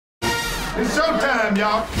It's showtime,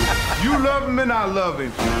 y'all. You love him and I love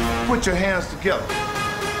him. Put your hands together.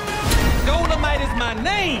 Dolemite is my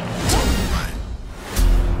name.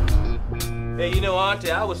 Hey, you know,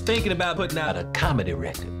 Auntie, I was thinking about putting out a comedy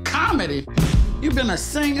record. Comedy? You been a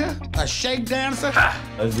singer, a shake dancer?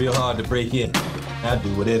 It's real hard to break in. I do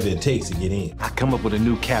whatever it takes to get in. I come up with a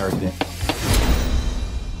new character.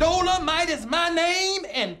 Dolemite is my name,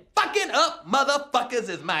 and fucking up motherfuckers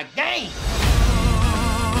is my game.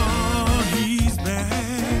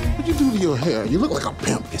 What'd you do to your hair? You look like a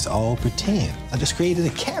pimp. It's all pretend. I just created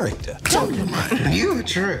a character. Dolemite, you a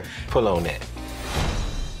trip. Pull on that.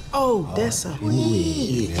 Oh, that's a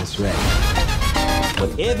weed. That's right.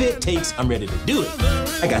 Whatever it takes, I'm ready to do it.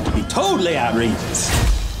 I got to be totally outrageous.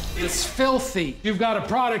 It's filthy. You've got a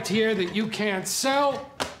product here that you can't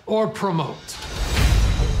sell or promote.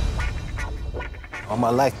 All my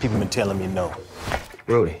life, people been telling me no.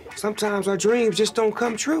 Rudy, sometimes our dreams just don't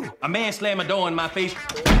come true. A man slam a door in my face,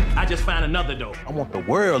 I just find another door. I want the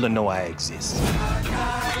world to know I exist.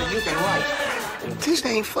 You can write. This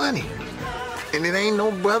ain't funny. And it ain't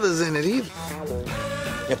no brothers in it either.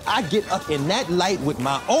 If I get up in that light with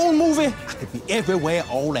my own movie, I could be everywhere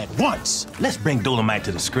all at once. Let's bring Dolemite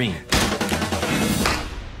to the screen.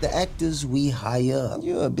 The actors we hire,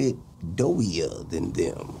 you're a bit doughier than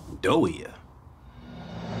them. Doughier?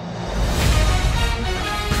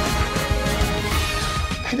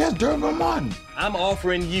 Hey, that's Dermot Martin. I'm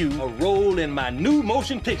offering you a role in my new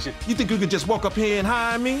motion picture. You think you could just walk up here and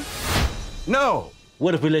hire me? No.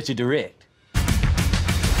 What if we let you direct?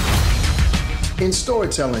 In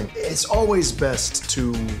storytelling, it's always best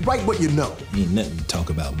to write what you know. Ain't nothing to talk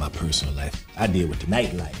about my personal life. I deal with the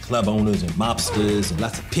nightlife, club owners and mobsters and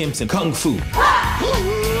lots of pimps and kung fu.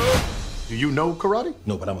 Do you know karate?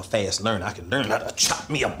 No, but I'm a fast learner. I can learn how to chop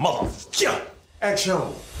me a motherfucker.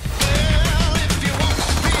 Action.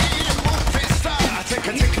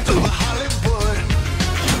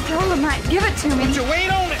 Dolemite, give it to me. Put your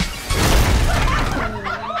weight on it.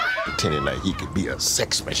 Pretending like he could be a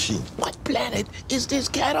sex machine. What planet is this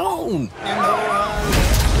cat on? Damn!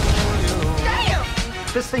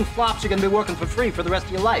 This thing flops, you're gonna be working for free for the rest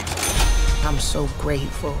of your life. I'm so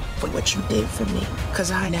grateful for what you did for me. Cause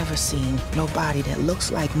I never seen nobody that looks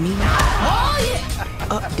like me. Oh, yeah!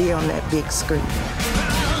 Up there on that big screen.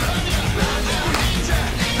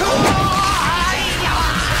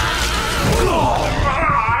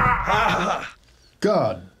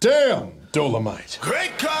 God damn, Dolemite.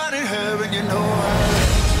 Great God in heaven, you know.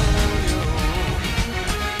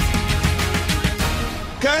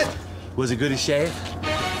 Cut. Was it good as Shaft?